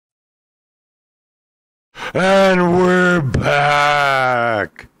And we're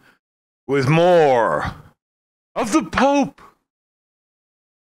back with more of the Pope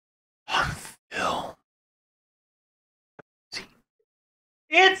on film.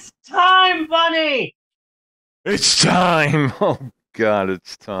 It's time, Bunny! It's time. Oh, God,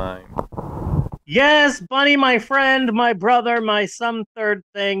 it's time. Yes, Bunny, my friend, my brother, my some third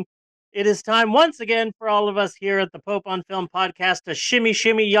thing. It is time once again for all of us here at the Pope on Film podcast to shimmy,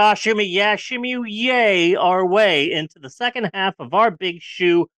 shimmy, ya, shimmy, yeah, shimmy, yay, our way into the second half of our big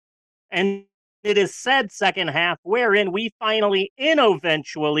shoe. And it is said second half wherein we finally,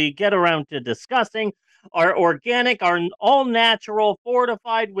 eventually get around to discussing our organic, our all natural,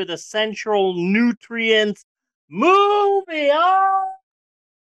 fortified with essential nutrients movie of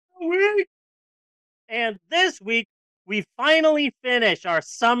the week. And this week, we finally finish our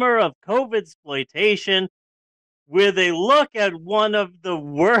summer of COVID exploitation with a look at one of the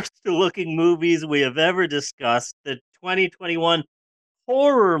worst looking movies we have ever discussed, the 2021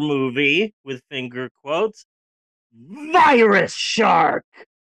 horror movie, with finger quotes, Virus Shark.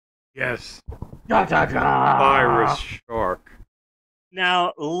 Yes. Da, da, da. Virus Shark.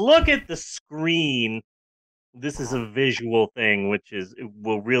 Now, look at the screen. This is a visual thing, which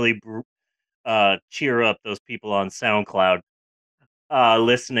will really cheer up those people on SoundCloud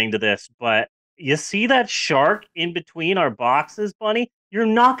listening to this. But you see that shark in between our boxes, Bunny? You're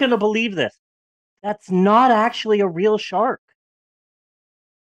not going to believe this. That's not actually a real shark.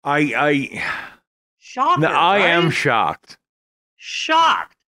 Shocker, I right? am shocked.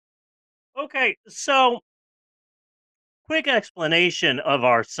 Shocked. Okay, so quick explanation of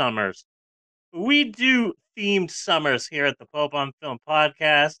our summers. We do themed summers here at the Pope on Film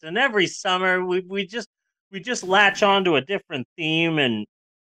podcast, and every summer we just latch on to a different theme, and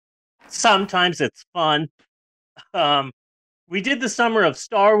sometimes it's fun. We did the summer of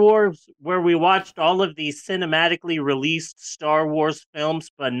Star Wars, where we watched all of these cinematically released Star Wars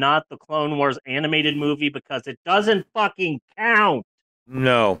films, but not the Clone Wars animated movie because it doesn't fucking count.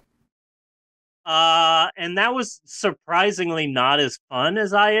 No. And that was surprisingly not as fun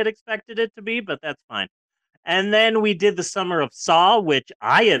as I had expected it to be, but that's fine. And then we did the summer of Saw, which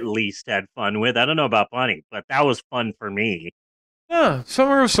I at least had fun with. I don't know about Bunny, but that was fun for me. Yeah,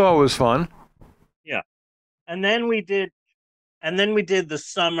 Summer of Saw was fun. Yeah. And then we did the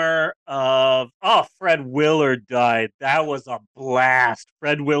summer of Fred Willard died. That was a blast.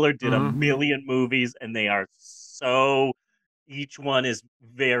 Fred Willard did a million movies, and they are each one is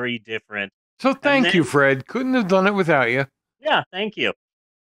very different. So thank you, Fred. Couldn't have done it without you. Yeah, thank you.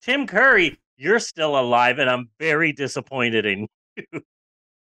 Tim Curry, you're still alive, and I'm very disappointed in you.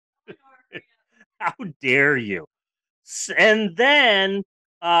 How dare you? And then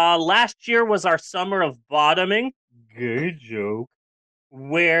last year was our summer of bottoming. Good joke.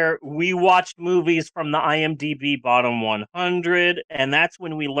 Where we watched movies from the IMDb bottom 100, and that's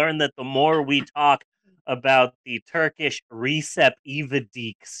when we learned that the more we talk about the Turkish Recep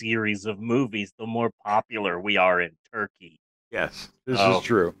İvedik series of movies, the more popular we are in Turkey. Yes, this is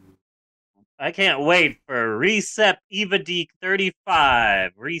true. I can't wait for Recep İvedik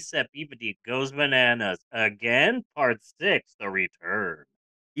 35. Recep İvedik Goes Bananas again, part 6, The Return.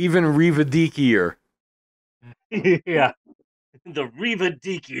 Even Rivadikier. Yeah. The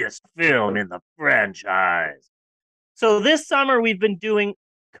Rivadikiest film in the franchise. So this summer we've been doing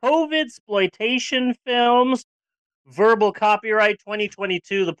COVID exploitation films, Verbal Copyright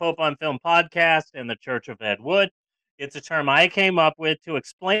 2022, the Pope on Film podcast, and the Church of Ed Wood. It's a term I came up with to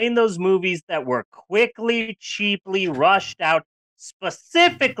explain those movies that were quickly, cheaply rushed out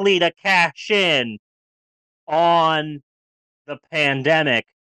specifically to cash in on the pandemic.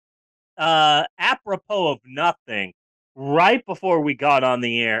 Apropos of nothing, right before we got on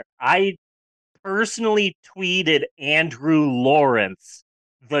the air, I personally tweeted Andrew Lawrence,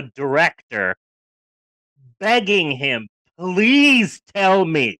 the director, begging him, please tell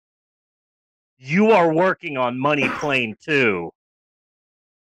me you are working on Money Plane 2.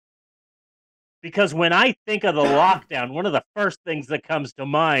 Because when I think of the lockdown, one of the first things that comes to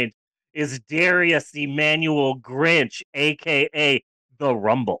mind is Darius Emmanuel Grinch, a.k.a. The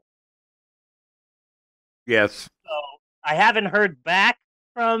Rumble. Yes. So I haven't heard back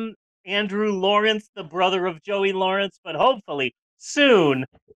from Andrew Lawrence, the brother of Joey Lawrence, but hopefully soon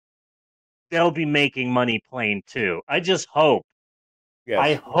they'll be making Money Plane 2. I just hope. Yes.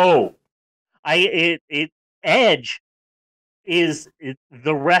 I hope. Edge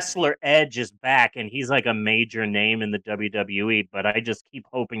the wrestler Edge is back, and he's like a major name in the WWE, but I just keep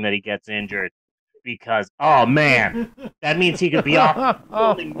hoping that he gets injured because, oh man, that means he could be off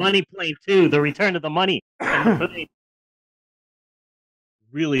holding Money Plane 2, The Return of the Money.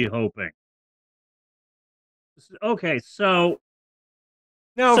 Really hoping. Okay, so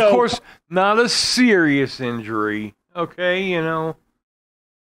Now, of so course, not a serious injury. Okay,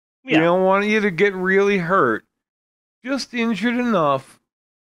 we yeah, don't want you to get really hurt. Just injured enough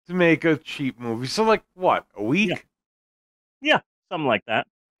to make a cheap movie. So, like, what? A yeah, week? yeah, something like that.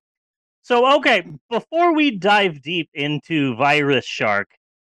 So okay, before we dive deep into Virus Shark,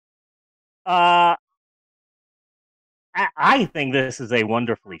 uh, I think this is a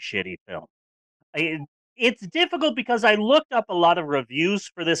wonderfully shitty film. It's difficult because I looked up a lot of reviews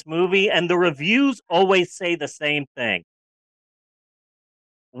for this movie, and the reviews always say the same thing.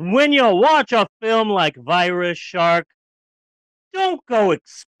 When you watch a film like Virus Shark, don't go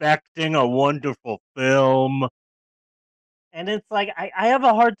expecting a wonderful film. And it's like, I have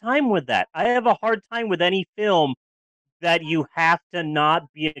a hard time with that. I have a hard time with any film that you have to not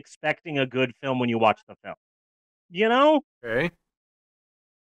be expecting a good film when you watch the film. You know? Okay.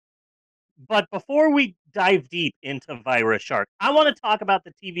 But before we dive deep into Virus Shark, I want to talk about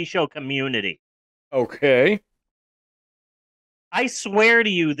the TV show Community. Okay. I swear to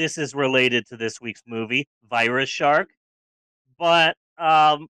you, this is related to this week's movie, Virus Shark. But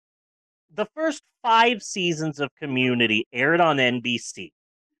the first 5 seasons of Community aired on NBC,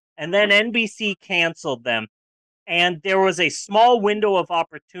 and then NBC canceled them. And there was a small window of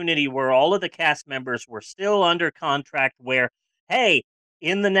opportunity where all of the cast members were still under contract. Where, hey,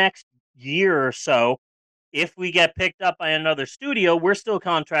 in the next year or so, if we get picked up by another studio, we're still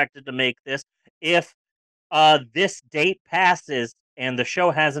contracted to make this. If this date passes and the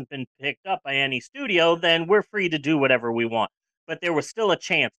show hasn't been picked up by any studio, then we're free to do whatever we want. But there was still a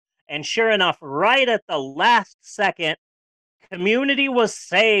chance. And sure enough, right at the last second, Community was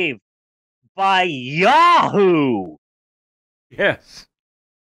saved by Yahoo. Yes.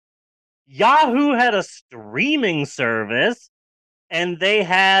 Yahoo had a streaming service, and they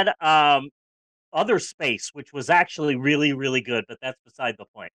had Other Space, which was actually really, really good, but that's beside the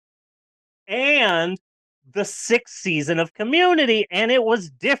point. And the 6th season of Community, and it was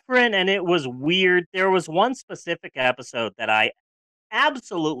different and it was weird. There was one specific episode that I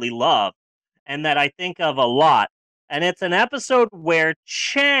absolutely love and that I think of a lot. And it's an episode where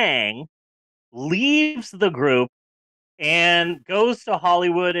Chang leaves the group and goes to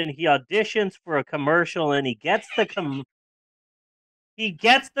Hollywood, and he auditions for a commercial, and he gets the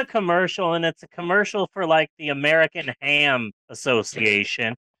commercial, and it's a commercial for like the American Ham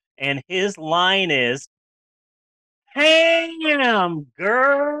Association, and his line is "Ham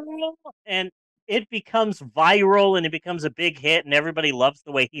girl," and it becomes viral, and it becomes a big hit, and everybody loves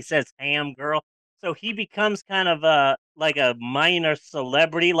the way he says "ham girl." So he becomes kind of a like a minor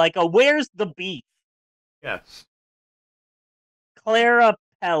celebrity, like a "Where's the beef?" Yes. Clara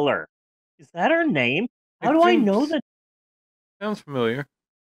Peller. Is that her name? I How do I think know that? sounds familiar.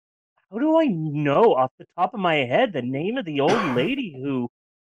 How do I know off the top of my head the name of the old lady who?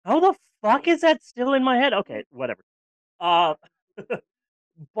 How the fuck is that still in my head? Okay, whatever. Uh,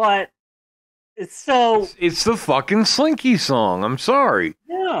 but so It's the fucking Slinky song. I'm sorry.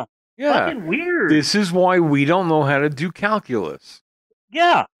 yeah, Yeah. fucking weird. This is why we don't know how to do calculus.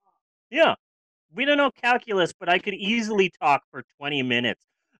 Yeah, yeah. We don't know calculus, but I could easily talk for 20 minutes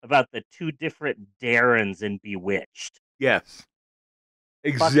about the 2 different Darrens in Bewitched. Yes.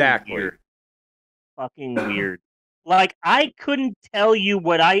 Fucking Exactly. weird. Fucking weird. Like, I couldn't tell you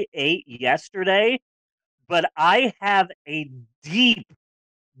what I ate yesterday, but I have a deep,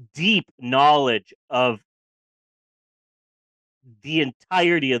 deep knowledge of the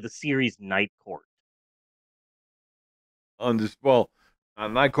entirety of the series Night Court. Well,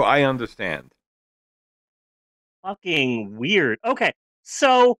 I understand. Fucking weird. Okay,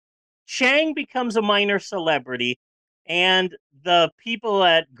 so Chang becomes a minor celebrity, and the people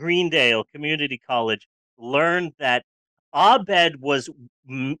at Greendale Community College learned that Abed was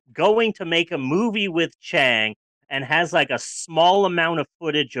going to make a movie with Chang and has like a small amount of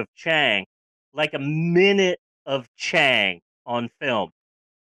footage of Chang, like a minute of Chang on film.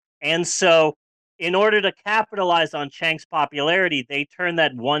 And so, in order to capitalize on Chang's popularity, they turned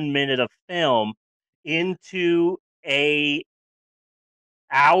that 1 minute of film into a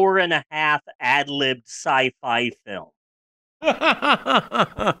hour and a half ad-libbed sci-fi film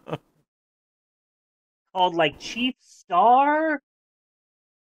called like Chief Star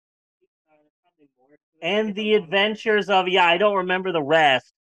and the Adventures of, yeah, I don't remember the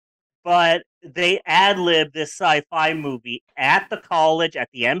rest, but they ad-libbed this sci-fi movie at the college, at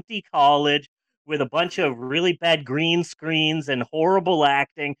the empty college, with a bunch of really bad green screens and horrible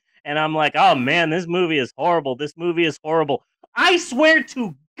acting. And I'm like, oh man, this movie is horrible. This movie is horrible. I swear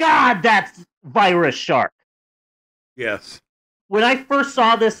to God, that's Virus Shark. Yes. when I first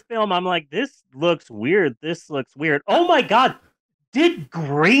saw this film, I'm like, this looks weird. This looks weird. Oh my God. Did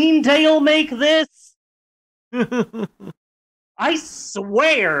Greendale make this? I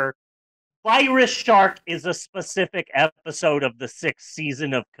swear Virus Shark is a specific episode of the 6th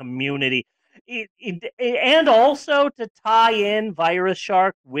season of Community. And also to tie in Virus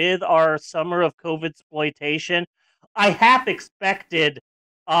Shark with our summer of COVID exploitation, I half expected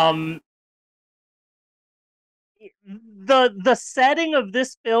the setting of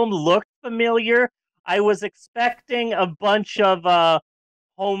this film looked familiar. I was expecting a bunch of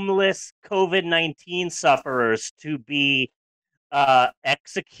homeless COVID-19 sufferers to be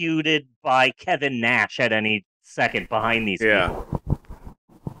executed by Kevin Nash at any second behind these people.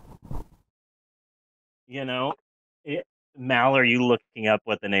 You know, Mal, are you looking up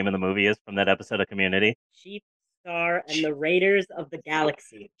what the name of the movie is from that episode of Community? Chief Star and the Raiders of the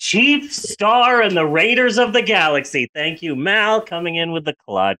Galaxy. Chief Star and the Raiders of the Galaxy. Thank you, Mal, coming in with the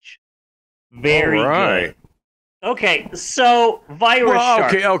clutch. Very good. Okay, so Virus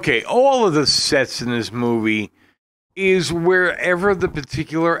Shark. Okay. All of the sets in this movie is wherever the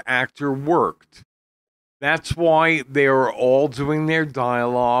particular actor worked. That's why they are all doing their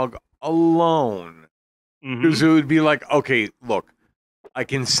dialogue alone. Because it would be like, okay, look, I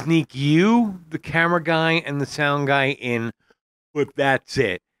can sneak you, the camera guy, and the sound guy in, but that's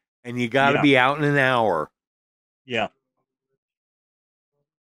it. And you got to be out in an hour. Yeah.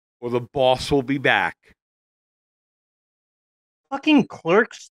 Or the boss will be back. Fucking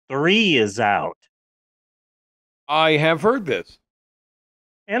Clerks 3 is out. I have heard this.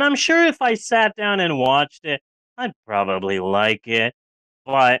 And I'm sure if I sat down and watched it, I'd probably like it.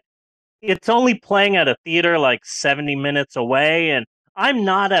 But it's only playing at a theater like 70 minutes away, and I'm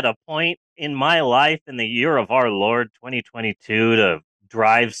not at a point in my life in the year of our Lord 2022 to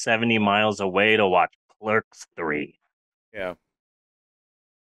drive 70 miles away to watch Clerks 3. Yeah.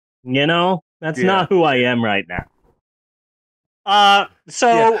 You know, that's not who I am right now.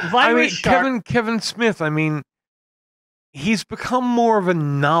 Virus Shark... Kevin Smith, I mean, he's become more of a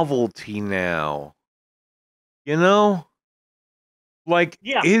novelty now. You know? Like,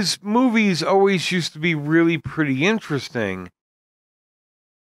 his movies always used to be really pretty interesting.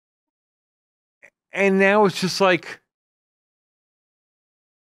 And now it's just like...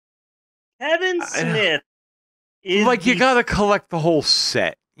 Kevin Smith is... Like, you gotta collect the whole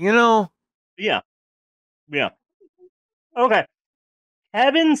set, you know? Yeah. Okay.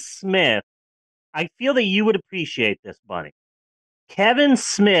 Kevin Smith, I feel that you would appreciate this, Bunny. Kevin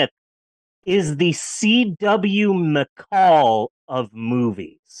Smith is the C.W. McCall of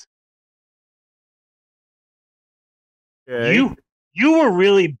movies. Okay. You were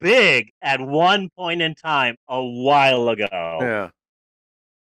really big at one point in time a while ago. Yeah.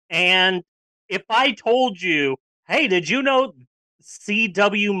 And if I told you, hey, did you know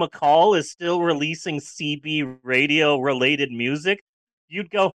C.W. McCall is still releasing CB radio related music? You'd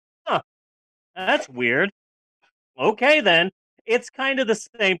go, huh, that's weird. Okay, then. It's kind of the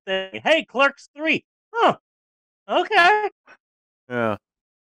same thing. Hey, Clerks 3. Huh. Okay. Yeah.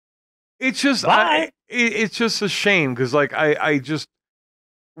 It's just it's just a shame because like I just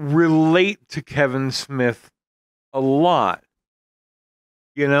relate to Kevin Smith a lot.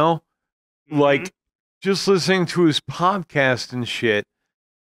 You know? Like just listening to his podcast and shit.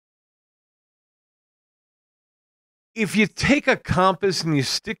 If you take a compass and you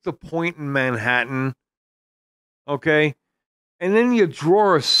stick the point in Manhattan, okay, and then you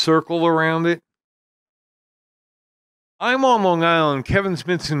draw a circle around it. I'm on Long Island, Kevin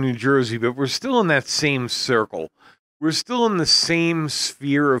Smith's in New Jersey, but we're still in that same circle. We're still in the same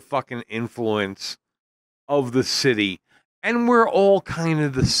sphere of fucking influence of the city, and we're all kind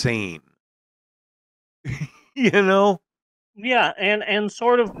of the same. You know? Yeah, and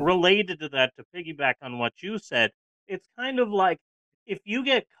sort of related to that, to piggyback on what you said, it's kind of like if you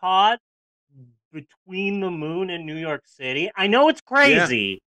get caught between the moon and New York City, I know it's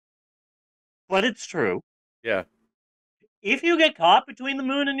crazy, but it's true. Yeah. If you get caught between the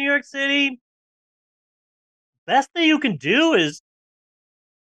moon and New York City, best thing you can do is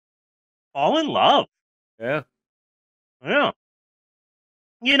fall in love. Yeah. Yeah.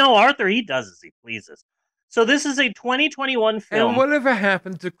 You know, Arthur, he does as he pleases. So this is a 2021 film. And whatever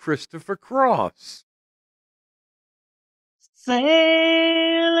happened to Christopher Cross?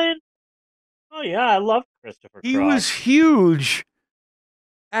 Sailing. Oh, yeah, I love Christopher Cross. He was huge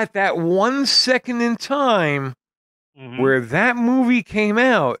at that 1 second in time where that movie came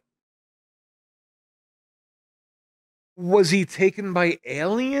out. Was he taken by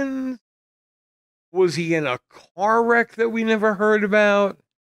aliens? Was he in a car wreck that we never heard about?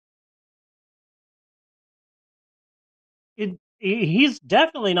 he's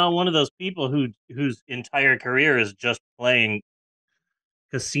definitely not one of those people whose entire career is just playing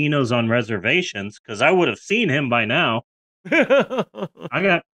casinos on reservations, because I would have seen him by now.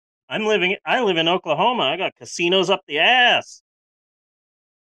 I live in Oklahoma. I got casinos up the ass.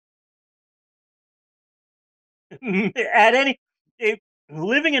 At any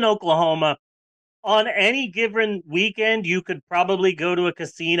living in Oklahoma, on any given weekend, you could probably go to a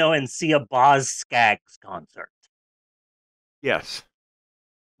casino and see a Boz Scaggs concert. Yes.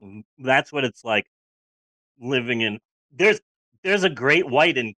 That's what it's like living in. There's a Great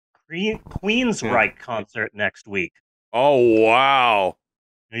White and Queensryche concert next week. Oh, wow.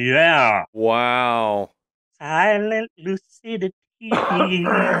 Yeah. Wow. Silent lucidity.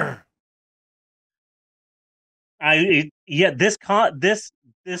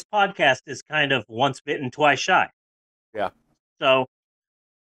 This podcast is kind of once bitten, twice shy. Yeah. So,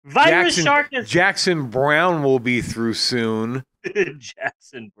 Virus Shark is Jackson Brown will be through soon.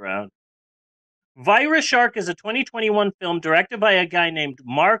 Jackson Brown. Virus Shark is a 2021 film directed by a guy named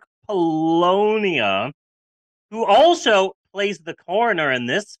Mark Polonia, who also plays the coroner in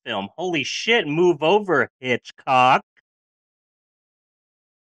this film. Holy shit, move over, Hitchcock.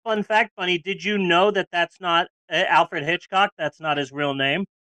 Fun fact, Bunny, did you know that that's not Alfred Hitchcock? That's not his real name.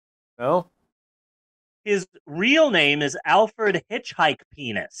 No? His real name is Alfred Hitchhike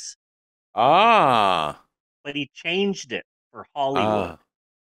Penis. Ah. But he changed it for Hollywood.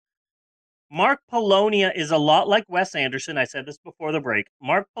 Mark Polonia is a lot like Wes Anderson. I said this before the break.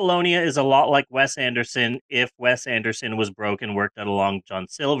 Mark Polonia is a lot like Wes Anderson if Wes Anderson was broke and worked out along John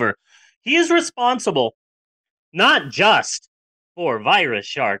Silver. He is responsible not just for Virus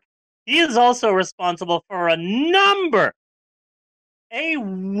Shark. He is also responsible for a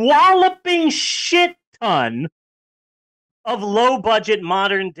walloping shit ton of low-budget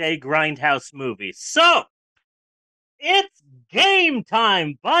modern-day grindhouse movies. So, it's game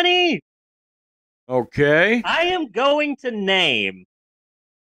time, Bunny! Okay. I am going to name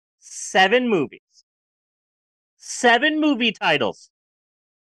 7 movies. 7 movie titles.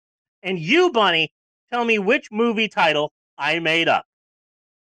 And you, Bunny, tell me which movie title I made up.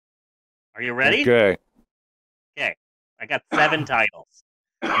 Are you ready? Okay. Okay. I got 7 titles.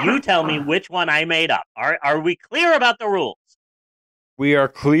 You tell me which one I made up. Are we clear about the rules? We are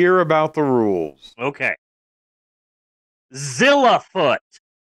clear about the rules. Okay. Zillafoot.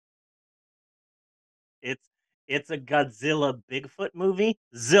 It's a Godzilla Bigfoot movie.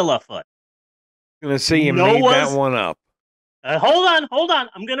 Zillafoot. I'm gonna say you made that one up. Hold on.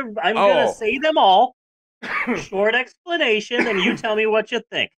 I'm gonna say them all. Short explanation, and you tell me what you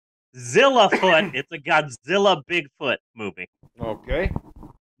think. Zillafoot. It's a Godzilla Bigfoot movie. Okay.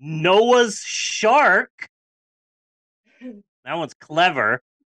 Noah's Shark. That one's clever.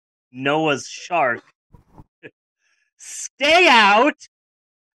 Noah's Shark. Stay Out.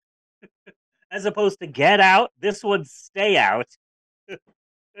 As opposed to Get Out. This one's Stay Out.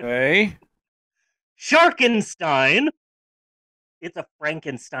 Okay. Sharkenstein. It's a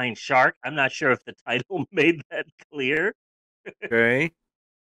Frankenstein shark. I'm not sure if the title made that clear. Okay.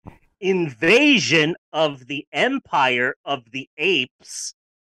 Invasion of the Empire of the Apes.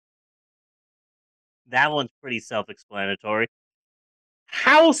 That one's pretty self-explanatory.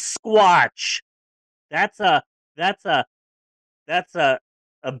 House Squatch. That's a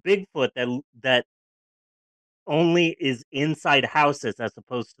Bigfoot that only is inside houses as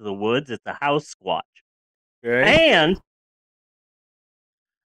opposed to the woods. It's a house squatch. Okay. And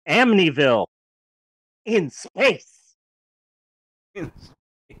Amityville in space. In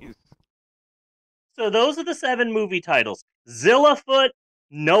space. So those are the 7 movie titles. Zillafoot,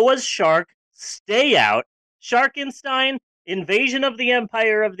 Noah's Shark, Stay Out, Sharkenstein, Invasion of the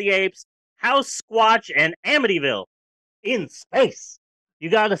Empire of the Apes, House Squatch, and Amityville in space. You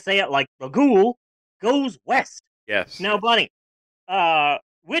gotta say it like the ghoul goes west. Yes. Now, Bunny,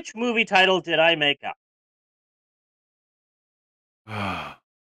 which movie title did I make up?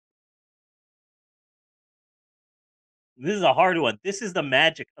 This is a hard one. This is the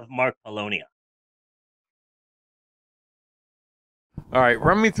magic of Mark Polonia. All right,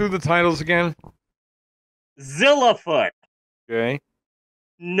 run me through the titles again. Zillafoot, Okay.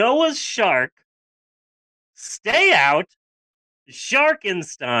 Noah's Shark, Stay Out,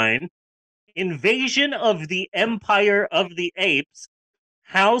 Sharkenstein, Invasion of the Empire of the Apes,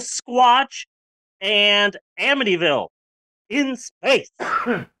 House Squatch, and Amityville in space.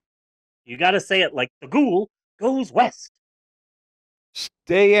 You gotta say it like the ghoul goes west.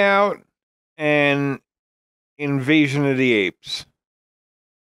 Stay Out and Invasion of the Apes.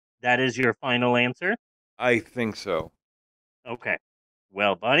 That is your final answer? I think so. Okay.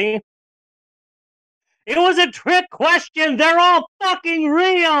 Well, buddy, It was a trick question. They're all fucking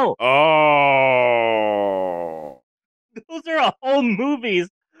real. Oh. Those are all movies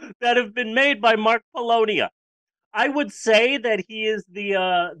that have been made by Mark Polonia. I would say that he is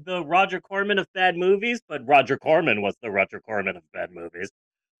the Roger Corman of bad movies, but Roger Corman was the Roger Corman of bad movies.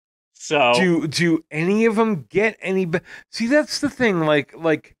 So Do any of them get any See, that's the thing, like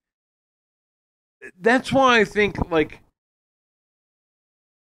that's why I think, like,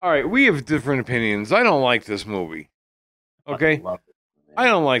 all right, we have different opinions. I don't like this movie. Okay? I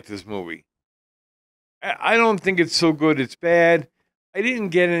don't like this movie. I don't think it's so good it's bad. I didn't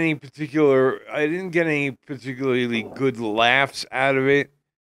get any particularly good laughs out of it,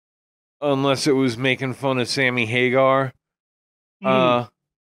 unless it was making fun of Sammy Hagar.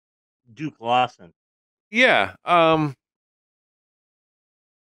 Duke Lawson. Yeah. But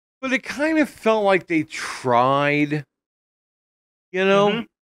it kind of felt like they tried. You know? Mhm.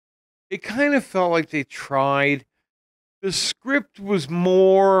 It kind of felt like they tried. The script was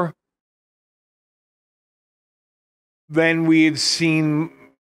more than we had seen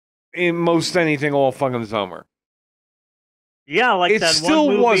in most anything all fucking summer. Yeah, like It that still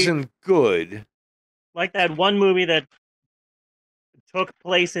one movie, wasn't good. like that one movie that took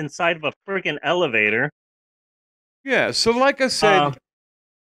place inside of a freaking elevator. Yeah, so like I said,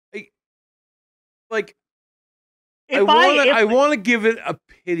 like If I want to give it a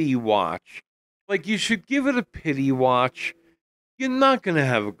pity watch. Like, you should give it a pity watch. You're not going to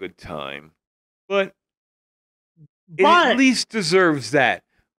have a good time, but it at least deserves that.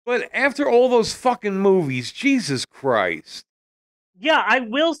 But after all those fucking movies, Jesus Christ. Yeah, I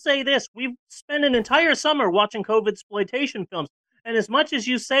will say this. We've spent an entire summer watching COVID exploitation films. And as much as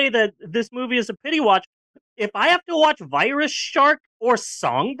you say that this movie is a pity watch, if I have to watch Virus Shark or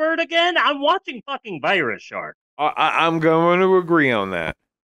Songbird again, I'm watching fucking Virus Shark. I'm going to agree on that.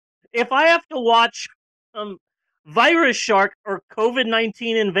 If I have to watch Virus Shark or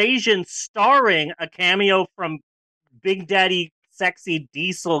COVID-19 Invasion starring a cameo from Big Daddy Sexy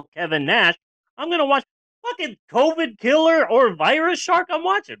Diesel Kevin Nash, I'm going to watch fucking COVID Killer or Virus Shark. I'm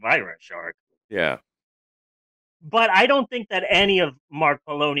watching Virus Shark. Yeah. But I don't think that any of Mark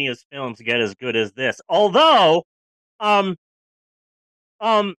Polonia's films get as good as this. Although,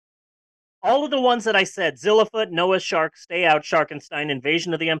 all of the ones that I said, Zillafoot, Noah's Shark, Stay Out, Sharkenstein,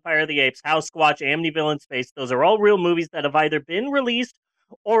 Invasion of the Empire of the Apes, House Squatch, Amityville in Space, those are all real movies that have either been released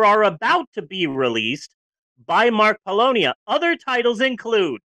or are about to be released by Mark Polonia. Other titles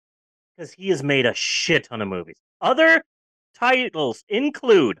include, because he has made a shit ton of movies, other titles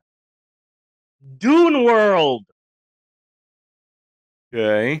include Dune World.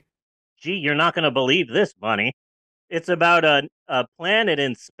 Okay. Gee, you're not going to believe this, Bunny. It's about a planet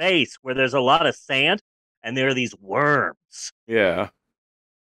in space where there's a lot of sand and there are these worms. Yeah.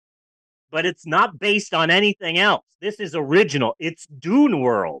 But it's not based on anything else. This is original. It's Dune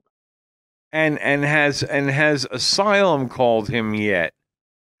World. And has Asylum called him yet?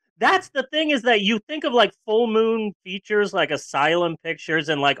 That's the thing, is that you think of like Full Moon Features, like Asylum Pictures,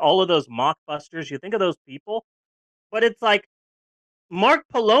 and like all of those mockbusters. You think of those people, but it's like Mark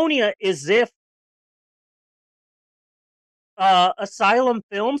Polonia is if Asylum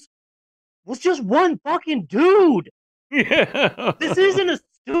Films was just one fucking dude. Yeah. This isn't a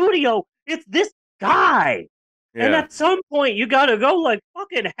studio. It's this guy. Yeah. And at some point, you got to go like,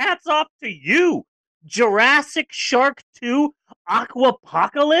 fucking hats off to you. Jurassic Shark 2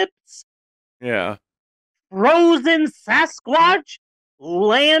 Aquapocalypse? Yeah. Frozen Sasquatch?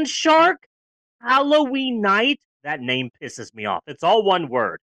 Land Shark? Halloween Night? That name pisses me off. It's all one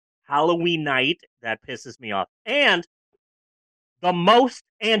word. Halloween Night. That pisses me off. And the most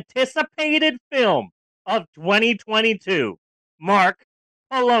anticipated film of 2022, Mark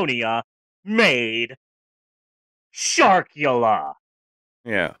Polonia made Sharkula.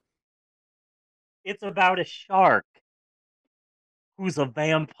 Yeah. It's about a shark who's a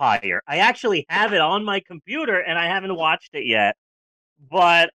vampire. I actually have it on my computer and I haven't watched it yet.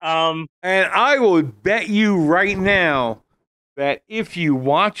 But and I would bet you right now that if you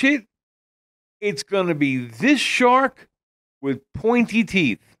watch it, it's going to be this shark with pointy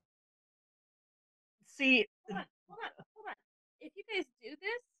teeth. See, hold on. If you guys do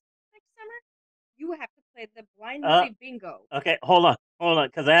this next summer, you have to play the blind movie bingo. Okay, hold on,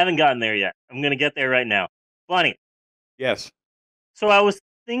 because I haven't gotten there yet. I'm gonna get there right now. Bunny. Yes. So I was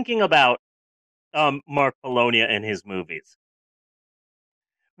thinking about Mark Polonia and his movies.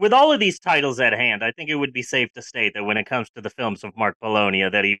 With all of these titles at hand, I think it would be safe to state that when it comes to the films of Mark Polonia,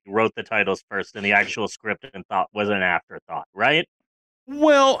 that he wrote the titles first and the actual script and thought was an afterthought, right?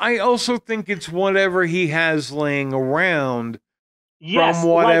 Well, I also think it's whatever he has laying around Yes, from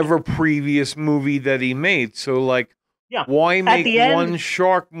whatever previous movie that he made. So, like, Yeah. why At make the end- one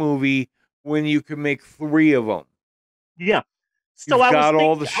shark movie when you can make 3 of them? yeah. So You've I was got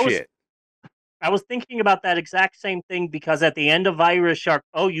all the thinking- shit. I was thinking about that exact same thing because at the end of Virus Shark,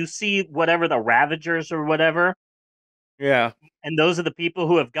 you see whatever the Ravagers or whatever, Yeah. and those are the people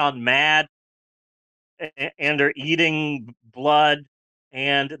who have gone mad and are eating blood,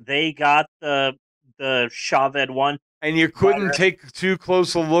 and they got the Shaved one. And you couldn't Virus. take too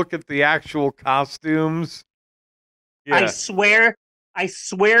close a look at the actual costumes. I Yeah. swear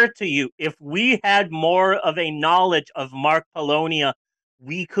to you, if we had more of a knowledge of Mark Polonia,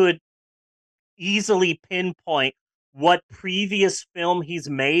 we could easily pinpoint what previous film he's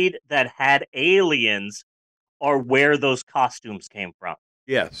made that had aliens or where those costumes came from.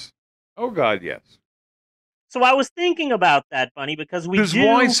 Yes. Oh God, yes. So I was thinking about that, Bunny, because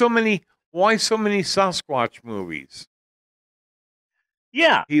why so many Sasquatch movies?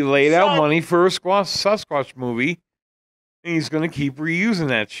 Yeah. He laid So- out money for a Sasquatch movie, and he's going to keep reusing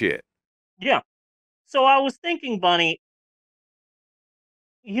that shit. Yeah. So I was thinking, Bunny,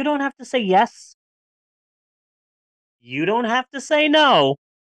 you don't have to say yes. You don't have to say no.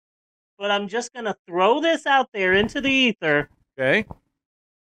 But I'm just going to throw this out there into the ether. Okay?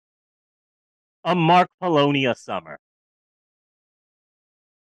 A Mark Polonia summer.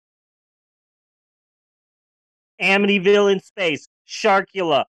 Amityville in space,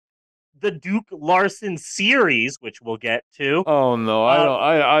 Sharkula, the Duke Larson series, which we'll get to. Oh no,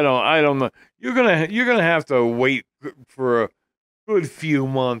 I don't know. You're gonna have to wait for a good few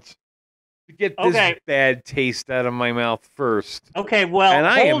months to get this Okay. bad taste out of my mouth first. Okay, well, And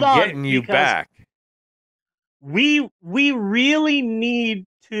I am hold on, getting you because back. We really need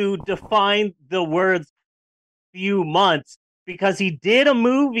to define the words few months because he did a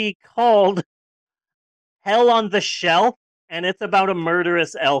movie called Hell on the Shelf, and it's about a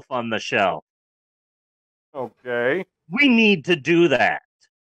murderous elf on the shelf. Okay. We need to do that.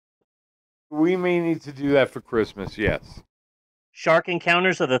 We may need to do that for Christmas, yes. Shark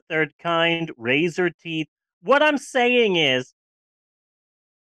Encounters of the Third Kind, Razor Teeth. What I'm saying is,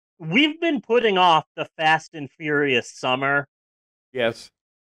 we've been putting off the Fast and Furious summer. Yes.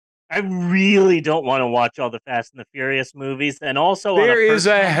 I really don't want to watch all the Fast and the Furious movies. And also, There is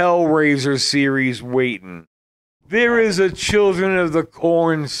a Hellraiser series waiting. There is a Children of the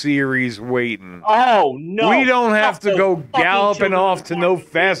Corn series waiting. Oh, no. We don't have Fuck to those go fucking galloping Children of off the to Corn no movies.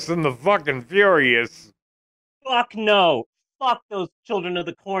 Fast and the fucking Furious. Fuck no. Fuck those Children of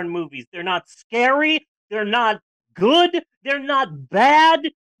the Corn movies. They're not scary. They're not good. They're not bad.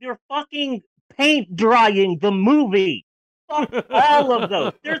 They're fucking paint drying the movie. Fuck all of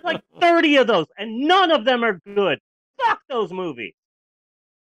those. There's like 30 of those, and none of them are good. Fuck those movies.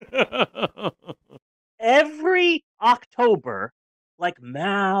 Every October, like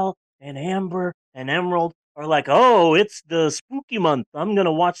Mal and Amber and Emerald are like, oh, it's the spooky month. I'm going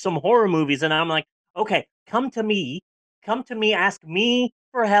to watch some horror movies. And I'm like, okay, come to me, ask me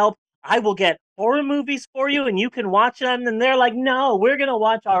for help. I will get horror movies for you and you can watch them. And they're like, no, we're going to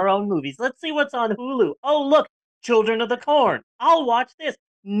watch our own movies. Let's see what's on Hulu. Oh, look, Children of the Corn. I'll watch this.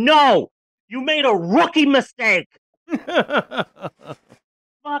 No, you made a rookie mistake. Fuck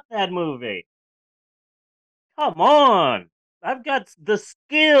that movie. Come on. I've got the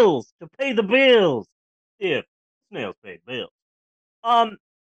skills to pay the bills. If snails pay bills.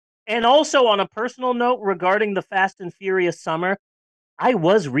 And also on a personal note regarding the Fast and Furious summer, I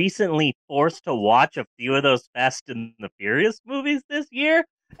was recently forced to watch a few of those Fast and the Furious movies this year,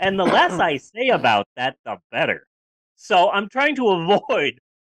 and the less I say about that, the better. So I'm trying to avoid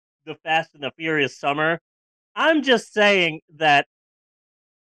the Fast and the Furious summer. I'm just saying that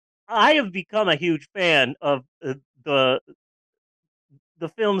I have become a huge fan of the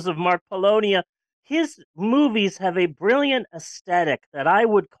films of Mark Polonia. His movies have a brilliant aesthetic that I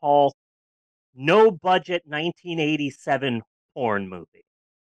would call no budget 1987 porn movie.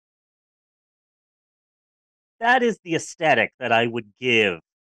 That is the aesthetic that I would give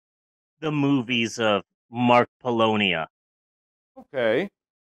the movies of Mark Polonia. Okay.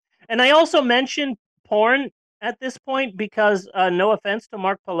 And I also mention porn at this point because, no offense to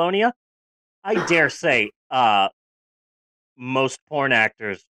Mark Polonia, I dare say most porn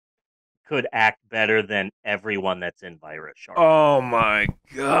actors could act better than everyone that's in Virus Shark. Oh my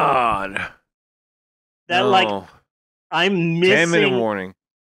God. That No. like I'm 10-minute missing. warning.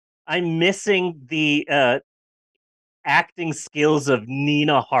 I'm missing the acting skills of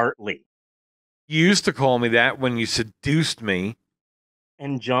Nina Hartley You used to call me that when you seduced me.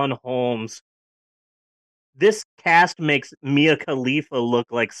 and John Holmes. This cast makes Mia Khalifa look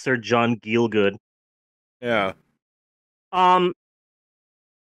like Sir John Gielgud. Yeah.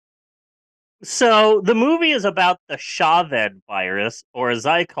 So the movie is about the Shaved virus, or as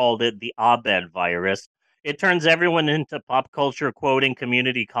I called it, the Abed virus. It turns everyone into pop culture quoting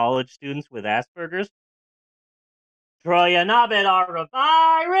community college students with Asperger's. Troy and Abed are a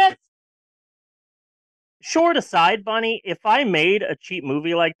virus. Short aside, Bunny, if I made a cheap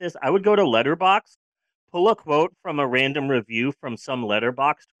movie like this, I would go to Letterboxd, pull a quote from a random review from some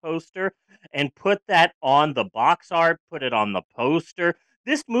Letterboxd poster, and put that on the box art, put it on the poster.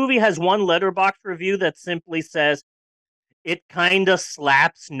 This movie has one Letterboxd review that simply says, "It kinda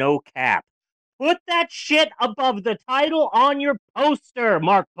slaps, no cap." Put that shit above the title on your poster,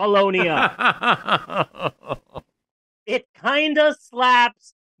 Mark Polonia. It kinda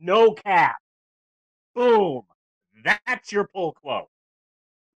slaps, no cap. Boom. That's your pull quote.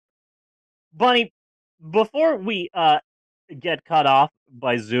 Bunny, before we get cut off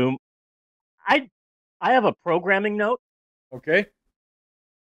by Zoom, I have a programming note. Okay.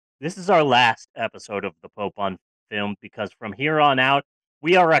 This is our last episode of the Pope on Film because from here on out,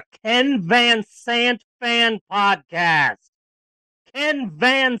 we are a Ken Van Sant fan podcast. Ken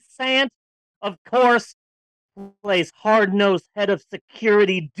Van Sant, of course, plays hard-nosed head of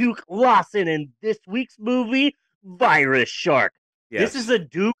security Duke Lawson in this week's movie, Virus Shark. Yes. This is a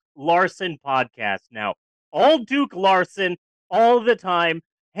Duke Larson podcast now. All Duke Larson, all the time,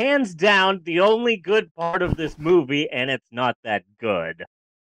 hands down, the only good part of this movie, and it's not that good.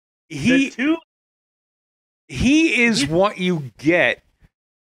 He is what you get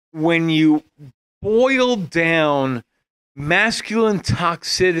when you boil down masculine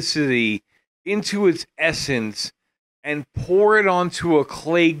toxicity into its essence and pour it onto a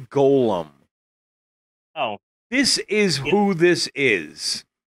clay golem. Oh. This is who this is.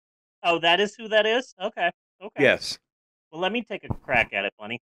 Oh, that is who that is? Okay. Yes. Well, let me take a crack at it,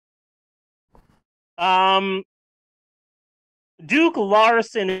 Bunny. Duke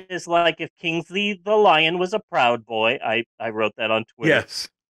Larson is like if Kingsley the Lion was a Proud Boy. I wrote that on Twitter. Yes.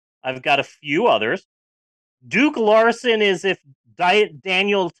 I've got a few others. Duke Larson is if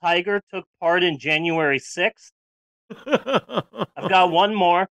Daniel Tiger took part in January 6th. I've got one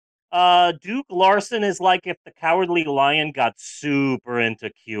more. Duke Larson is like if the Cowardly Lion got super into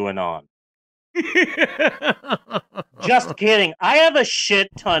QAnon. Just kidding. I have a shit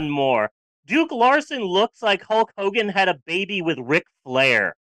ton more. Duke Larson looks like Hulk Hogan had a baby with Ric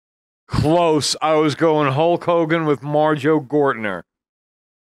Flair. Close. I was going Hulk Hogan with Marjo Gortner.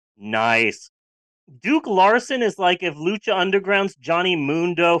 Nice. Duke Larson is like if Lucha Underground's Johnny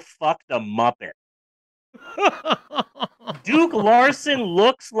Mundo fucked a Muppet. Duke Larson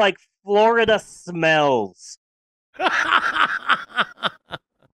looks like Florida smells.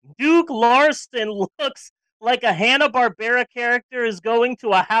 Duke Larson looks like a Hanna-Barbera character is going to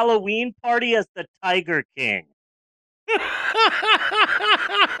a Halloween party as the Tiger King.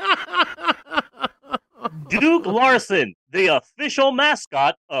 Duke Larson, the official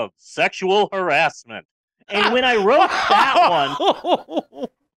mascot of sexual harassment. And when I wrote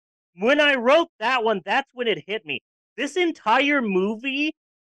that one, that's when it hit me. This entire movie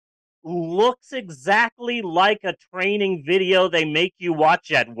looks exactly like a training video they make you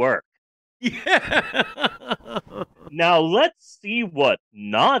watch at work. Yeah. Now let's see what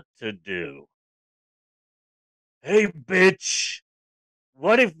not to do. Hey, bitch.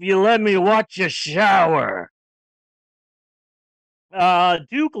 What if you let me watch you shower?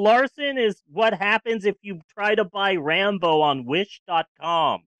 Duke Larson is what happens if you try to buy Rambo on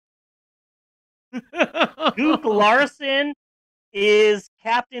Wish.com. Duke Larson is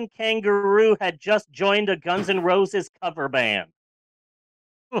Captain Kangaroo had just joined a Guns N' Roses cover band.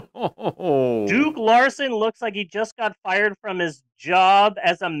 Duke Larson looks like he just got fired from his job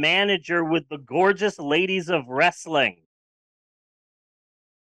as a manager with the gorgeous ladies of wrestling.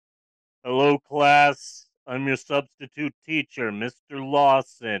 Hello, class. I'm your substitute teacher, Mr.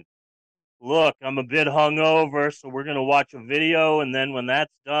 Lawson. Look, I'm a bit hungover, so we're going to watch a video, and then when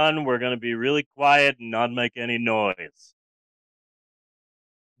that's done, we're going to be really quiet and not make any noise.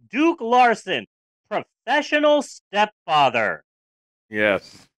 Duke Larson, professional stepfather.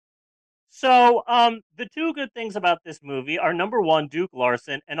 Yes. So, the two good things about this movie are, number one, Duke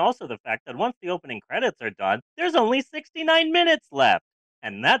Larson, and also the fact that once the opening credits are done, there's only 69 minutes left.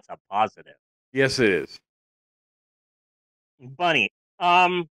 And that's a positive. Yes, it is. Bunny,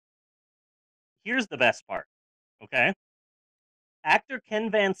 here's the best part, okay? Actor Ken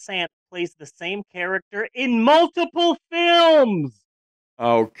Van Sant plays the same character in multiple films!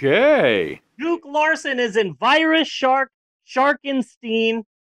 Okay. Duke Larson is in Virus Shark, Sharkenstein,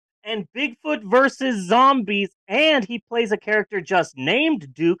 and Bigfoot vs. Zombies, and he plays a character just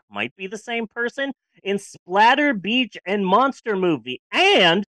named Duke, might be the same person, in Splatter Beach and Monster Movie.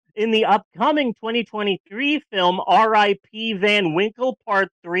 And In the upcoming 2023 film R.I.P. Van Winkle Part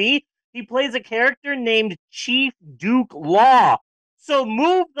 3, he plays a character named Chief Duke Law. So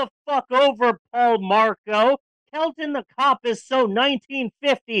move the fuck over, Paul Marco. Kelton the Cop is so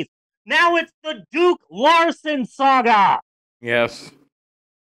 1950s. Now it's the Duke Larson saga. Yes.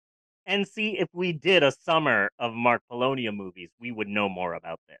 And see, if we did a summer of Mark Polonia movies, we would know more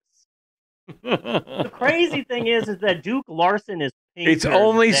about this. The crazy thing is that Duke Larson is pinker. It's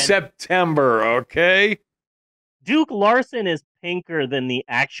only September, okay? Duke Larson is pinker than the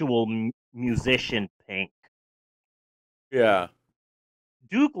actual musician Pink. Yeah.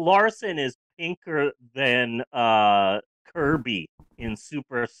 Duke Larson is pinker than Kirby in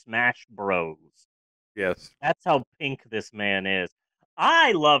Super Smash Bros. Yes. That's how pink this man is.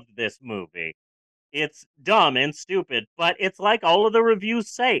 I loved this movie. It's dumb and stupid, but it's like all of the reviews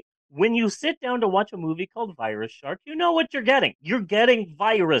say. When you sit down to watch a movie called Virus Shark, you know what you're getting. You're getting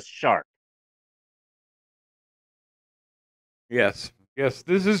Virus Shark. Yes. Yes,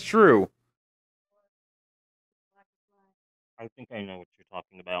 this is true. I think I know what you're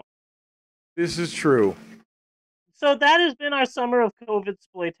talking about. This is true. So that has been our summer of COVID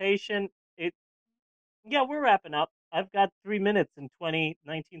exploitation. Yeah, we're wrapping up. I've got 3 minutes and 19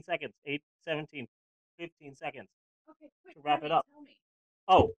 seconds, 8, 17, 15 seconds. Okay, quick, To wrap it Abby, up. Tell me.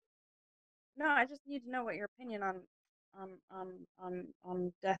 Oh, No, I just need to know what your opinion on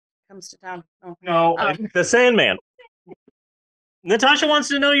Death Comes to Town. Oh. no, Um, The Sandman. Natasha wants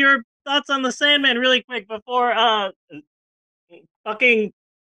to know your thoughts on The Sandman really quick before fucking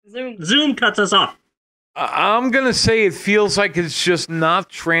Zoom cuts us off. I'm going to say it feels like it's just not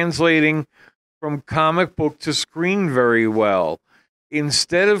translating from comic book to screen very well.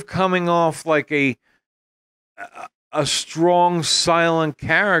 Instead of coming off like a strong silent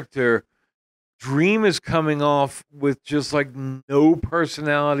character, Dream is coming off with just like no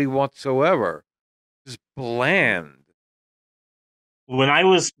personality whatsoever. Just bland. When I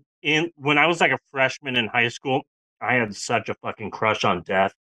was like a freshman in high school, I had such a fucking crush on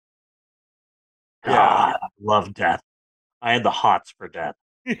Death. Yeah. God, I love Death. I had the hots for Death.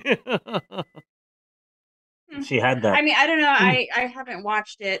 She had that. I mean, I don't know. I haven't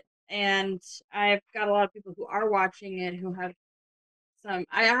watched it, and I've got a lot of people who are watching it who have some.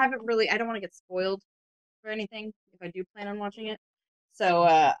 I haven't really. I don't want to get spoiled for anything if I do plan on watching it. So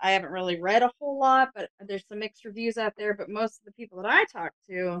I haven't really read a whole lot, but there's some mixed reviews out there. But most of the people that I talk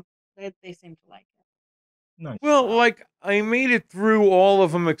to, they seem to like it. Nice. Well, like I made it through all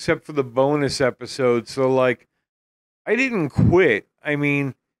of them except for the bonus episode, so like I didn't quit. I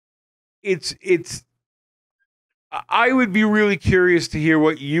mean, it's I would be really curious to hear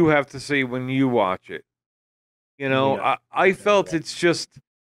what you have to say when you watch it. You know, Yeah. I felt it's just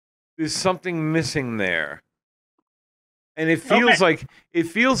there's something missing there. And it feels like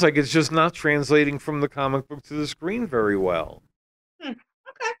it's just not translating from the comic book to the screen very well. Okay.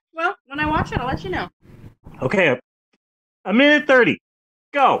 Well, when I watch it, I'll let you know. Okay, a minute 30.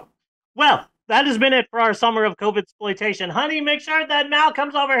 Go. Well, that has been it for our summer of COVID exploitation. Honey, make sure that Mal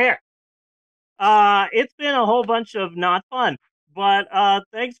comes over here. It's been a whole bunch of not fun, but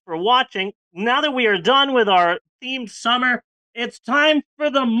thanks for watching. Now that we are done with our themed summer, it's time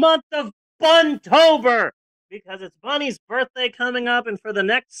for the month of Buntober, because it's Bunny's birthday coming up, and for the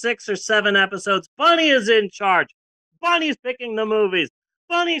next 6 or 7 episodes, Bunny is in charge. Bunny's picking the movies.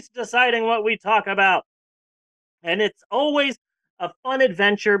 Bunny's deciding what we talk about. And it's always a fun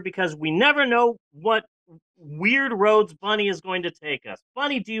adventure because we never know what weird roads Bunny is going to take us.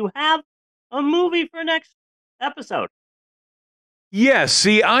 Bunny, do you have a movie for next episode? Yeah,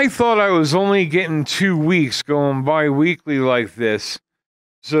 see, I thought I was only getting 2 weeks going bi-weekly like this.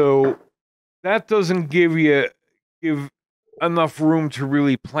 So that doesn't give enough room to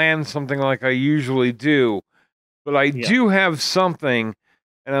really plan something like I usually do. But I do have something,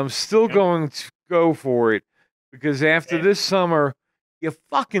 and I'm still going to go for it because after this summer, you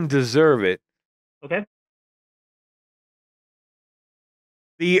fucking deserve it. Okay.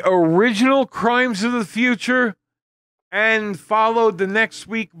 The original Crimes of the Future, and followed the next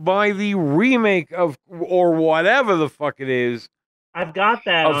week by the remake of, or whatever the fuck it is, I've got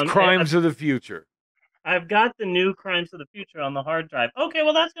that of Crimes of the Future. I've got the new Crimes of the Future on the hard drive. Okay,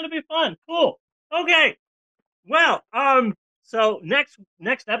 well that's gonna be fun. Cool. Okay. Well, so next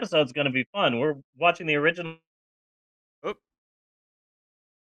episode's gonna be fun. We're watching the original